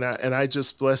plain. And I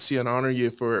just bless you and honor you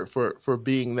for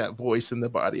being that voice in the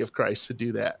body of Christ to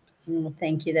do that. Well,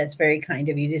 thank you. That's very kind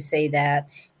of you to say that.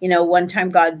 You know, one time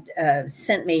God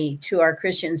sent me to our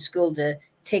Christian school to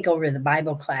take over the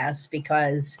Bible class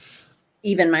because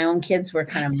even my own kids were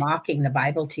kind of mocking the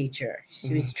Bible teacher.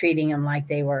 She was treating them like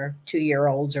they were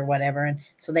 2-year-olds or whatever. And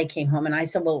so they came home and I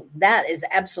said, well, that is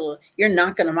absolute. You're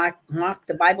not going to mock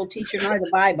the Bible teacher nor the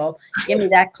Bible. Give me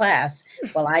that class.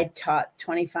 Well, I taught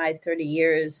 25, 30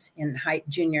 years in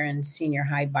junior and senior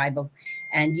high Bible.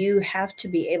 And you have to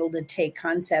be able to take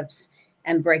concepts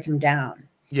and break them down.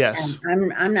 Yes.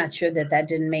 And I'm not sure that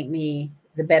didn't make me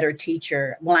the better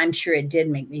teacher. Well, I'm sure it did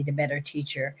make me the better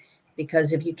teacher.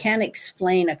 Because if you can't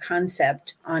explain a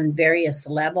concept on various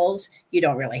levels, you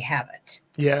don't really have it.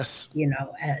 Yes. You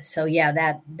know, so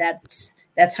yeah,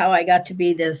 that's how I got to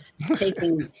be this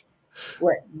taking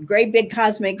what great big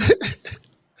cosmic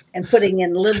and putting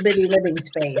in little bitty living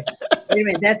space. Wait a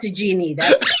minute, that's a genie.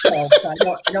 That's so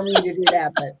I don't mean to do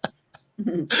that, but.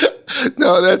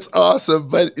 No, that's awesome.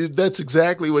 But that's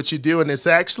exactly what you do. And it's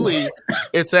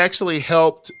actually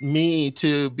helped me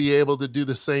to be able to do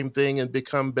the same thing and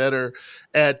become better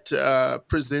at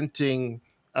presenting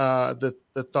the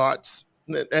thoughts.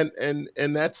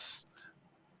 And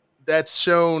that's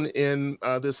shown in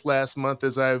this last month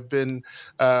as I've been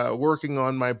working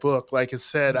on my book. Like I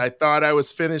said, I thought I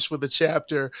was finished with a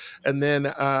chapter, and then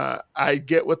I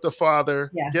get with the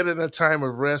Father, get in a time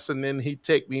of rest, and then he'd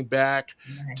take me back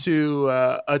to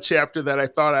a chapter that I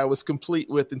thought I was complete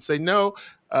with and say, no,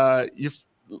 I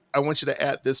want you to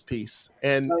add this piece.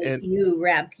 And you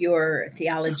wrap your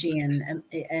theology in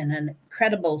an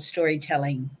incredible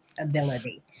storytelling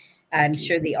ability. I'm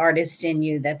sure the artist in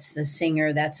you, that's the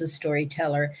singer, that's a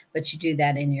storyteller, but you do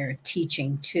that in your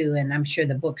teaching too. And I'm sure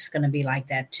the book's going to be like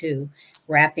that too,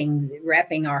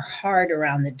 wrapping our heart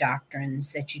around the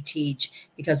doctrines that you teach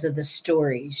because of the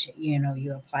stories, you know,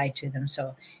 you apply to them.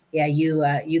 So yeah,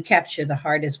 you capture the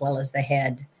heart as well as the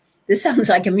head. This sounds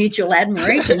like a mutual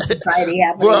admiration society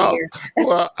happening here.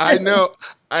 Well, I know.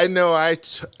 I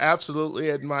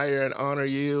absolutely admire and honor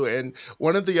you. And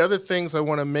one of the other things I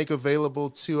want to make available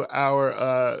to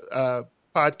our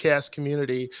podcast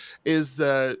community is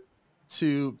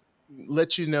to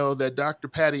let you know that Dr.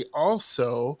 Patty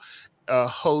also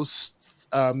hosts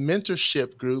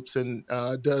mentorship groups and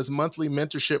does monthly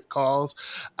mentorship calls.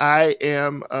 I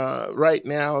am right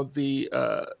now the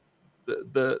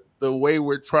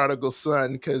wayward prodigal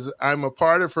son because I'm a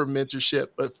part of her mentorship,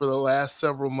 but for the last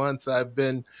several months I've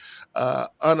been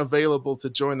unavailable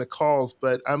to join the calls,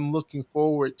 but I'm looking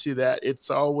forward to that. It's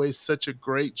always such a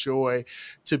great joy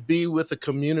to be with a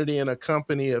community and a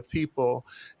company of people.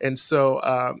 And so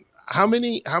how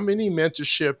many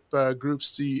mentorship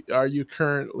groups are you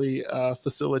currently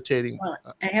facilitating? Well,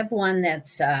 I have one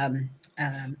that's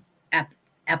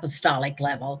apostolic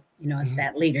level, you know, it's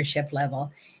that leadership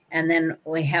level. And then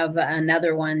we have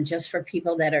another one just for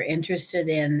people that are interested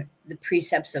in the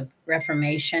precepts of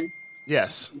Reformation.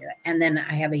 Yes. And then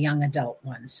I have a young adult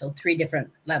one. So 3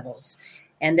 different levels.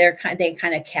 And they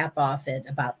kind of cap off at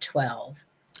about 12.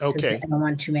 Okay. I don't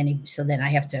want too many. So then I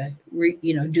have to,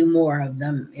 do more of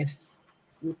them if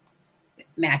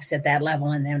max at that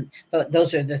level, and then but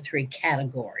those are the three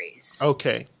categories.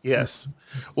 Okay. Yes.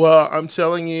 Well, I'm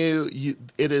telling you,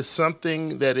 it is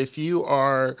something that if you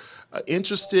are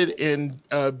interested in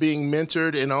being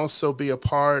mentored and also be a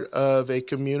part of a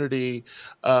community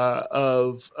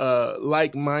of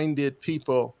like-minded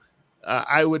people,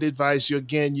 I would advise you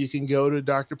again, you can go to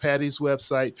Dr. Patty's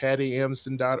website,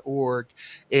 pattyamsden.org,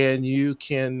 and you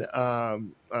can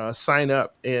sign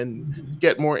up and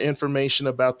get more information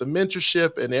about the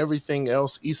mentorship and everything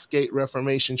else, Eastgate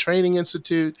Reformation Training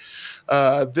Institute.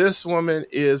 This woman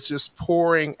is just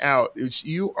pouring out.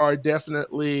 You are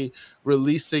definitely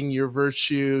releasing your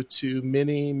virtue to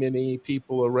many, many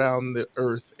people around the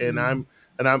earth, and I'm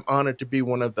honored to be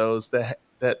one of those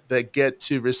that get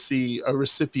to receive a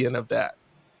recipient of that.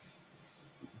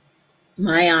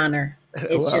 My honor.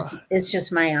 Well, It's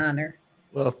just my honor.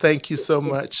 Well, thank you so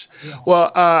much. Yeah.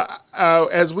 Well,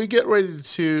 as we get ready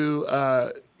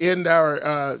to end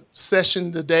our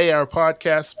session today, our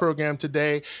podcast program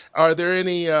today, are there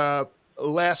any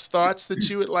last thoughts that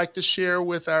you would like to share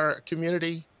with our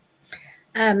community?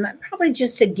 Probably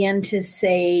just again to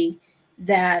say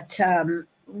that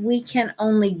we can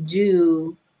only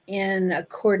do in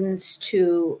accordance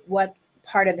to what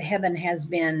part of heaven has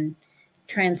been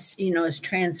has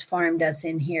transformed us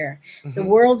in here. The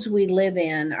worlds we live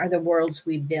in are the worlds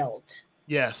we built.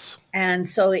 Yes. And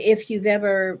so if you've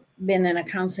ever been in a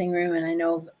counseling room, and I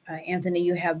know, Anthony,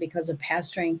 you have because of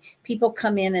pastoring, people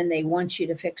come in and they want you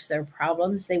to fix their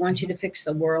problems. They want you to fix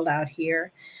the world out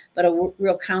here. But a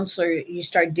real counselor, you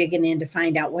start digging in to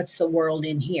find out what's the world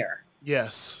in here.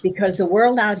 Yes. Because the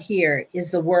world out here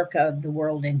is the work of the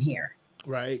world in here.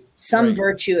 Right. Some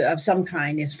virtue of some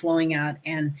kind is flowing out,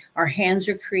 and our hands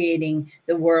are creating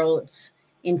the worlds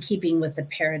in keeping with the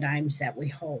paradigms that we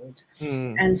hold.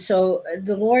 And so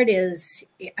the Lord is,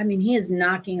 he is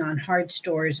knocking on hearts'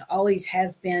 doors, always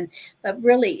has been, but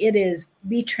really it is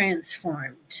be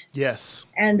transformed. Yes.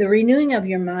 And the renewing of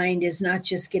your mind is not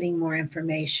just getting more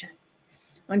information.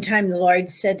 One time the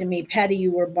Lord said to me, Patty,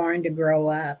 you were born to grow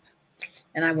up.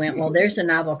 And I went, well, there's a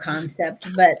novel concept,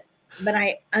 but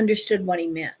I understood what he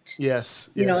meant. Yes.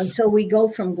 And so we go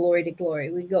from glory to glory.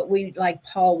 We like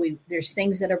Paul, there's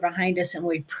things that are behind us and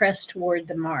we press toward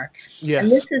the mark. Yes. And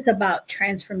this is about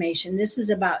transformation. This is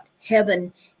about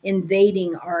heaven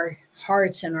invading our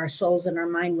hearts and our souls and our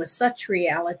mind with such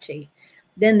reality,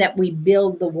 then that we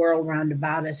build the world round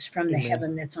about us from the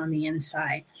heaven that's on the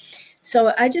inside.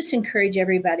 So I just encourage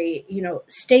everybody,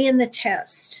 stay in the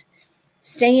test,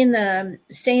 stay in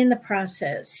the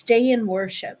process, stay in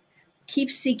worship. Keep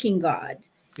seeking God.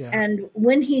 Yeah. And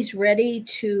when he's ready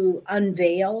to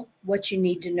unveil what you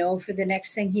need to know for the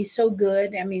next thing, he's so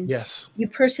good. Yes. You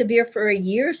persevere for a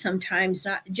year sometimes,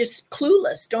 not just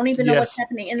clueless, don't even know what's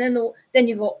happening. And then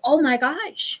you go, oh my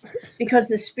gosh, because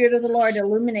the Spirit of the Lord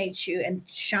illuminates you and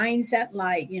shines that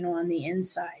light, on the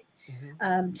inside.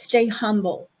 Stay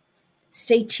humble,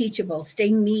 stay teachable,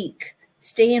 stay meek,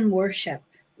 stay in worship,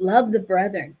 love the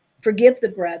brethren, forgive the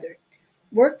brethren.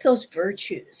 Work those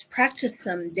virtues, practice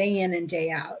them day in and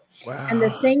day out. Wow. And the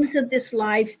things of this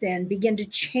life then begin to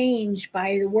change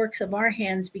by the works of our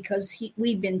hands because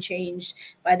we've been changed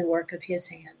by the work of his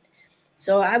hand.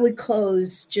 So I would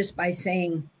close just by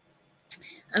saying,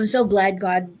 I'm so glad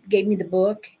God gave me the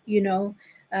book,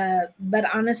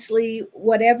 but honestly,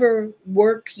 whatever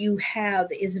work you have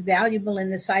is valuable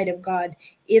in the sight of God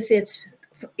if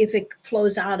it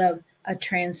flows out of a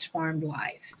transformed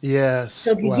life. Yes.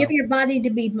 So if you give your body to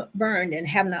be burned and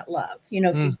have not love,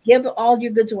 if you give all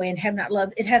your goods away and have not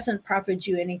love, it hasn't profited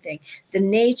you anything. The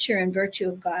nature and virtue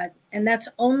of God, and that's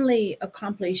only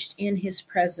accomplished in his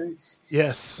presence.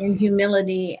 Yes. In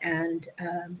humility and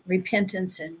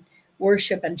repentance and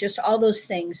worship and just all those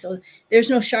things. So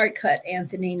there's no shortcut,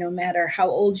 Anthony, no matter how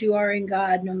old you are in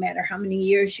God, no matter how many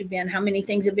years you've been, how many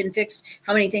things have been fixed,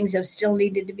 how many things have still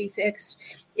needed to be fixed.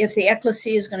 If the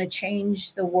ecclesia is going to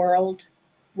change the world,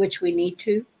 which we need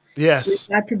to, yes,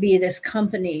 we've got to be this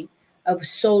company of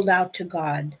sold out to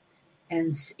God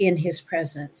and in his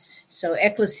presence. So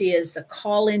ecclesia is the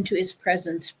call into his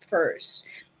presence first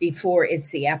before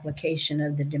it's the application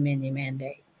of the Dominion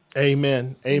Mandate.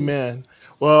 Amen. Amen.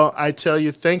 Well, I tell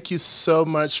you, thank you so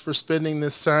much for spending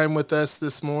this time with us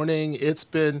this morning. It's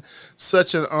been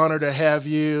such an honor to have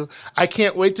you. I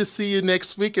can't wait to see you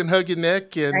next week and hug your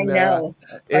neck. And I know.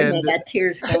 I got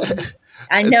tears flowing.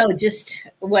 I know. Just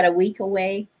a week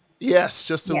away. Yes,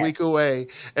 just a week Yes. away.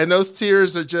 And those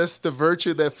tears are just the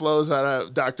virtue that flows out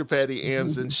of Dr. Patty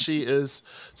Ames. And she is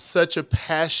such a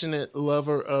passionate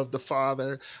lover of the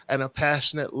Father and a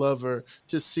passionate lover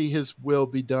to see his will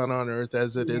be done on earth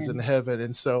as it is in Amen. heaven.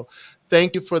 And so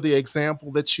thank you for the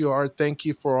example that you are. Thank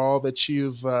you for all that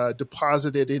you've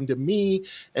deposited into me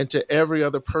and to every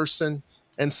other person.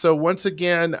 And so, once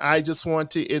again, I just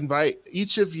want to invite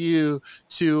each of you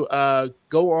to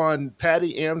go on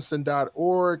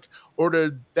pattyamson.org,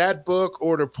 order that book,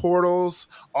 order Portals.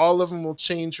 All of them will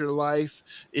change your life.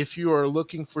 If you are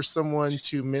looking for someone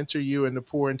to mentor you and to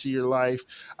pour into your life,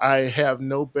 I have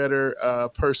no better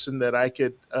person that I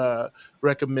could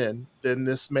recommend than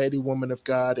this mighty woman of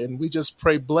God. And we just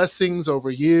pray blessings over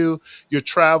you, your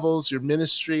travels, your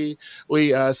ministry.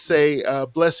 We say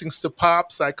blessings to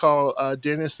Pops. I call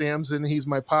Dennis Amson, he's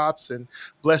my Pops, and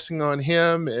blessing on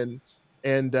him and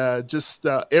just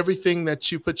everything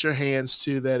that you put your hands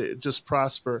to, that it just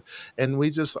prosper. And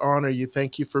we just honor you.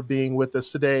 Thank you for being with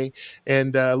us today,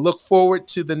 and look forward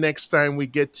to the next time we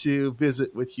get to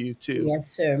visit with you too. Yes,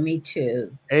 sir. Me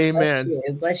too. Amen. Bless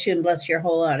you. Bless you and bless your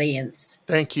whole audience.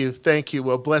 Thank you. Thank you.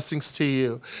 Well, blessings to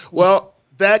you. Well,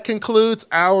 that concludes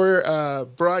our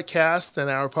broadcast and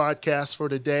our podcast for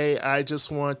today. I just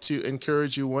want to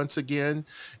encourage you once again,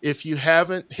 if you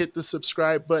haven't hit the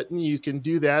subscribe button, you can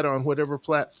do that on whatever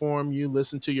platform you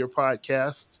listen to your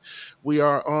podcasts. We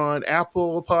are on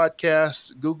Apple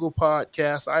Podcasts, Google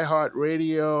Podcasts,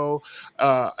 iHeartRadio,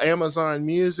 Amazon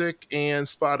Music, and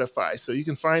Spotify. So you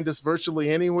can find us virtually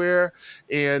anywhere.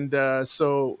 And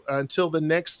so until the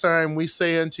next time, we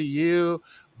say unto you,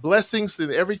 blessings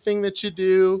in everything that you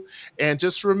do. And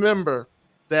just remember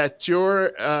that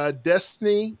your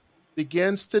destiny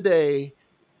begins today,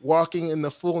 walking in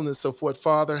the fullness of what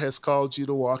Father has called you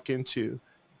to walk into.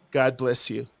 God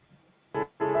bless you.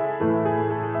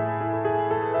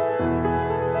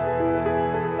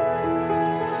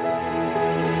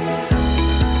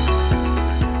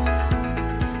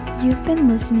 You've been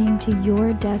listening to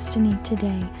Your Destiny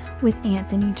Today with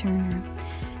Anthony Turner.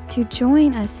 To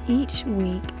join us each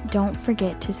week, don't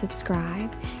forget to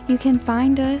subscribe. You can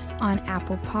find us on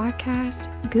Apple Podcast,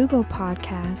 Google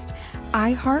Podcast,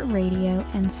 iHeartRadio,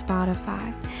 and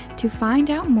Spotify. To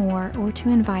find out more or to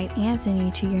invite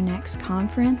Anthony to your next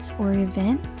conference or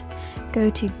event, go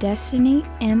to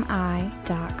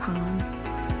destinymi.com.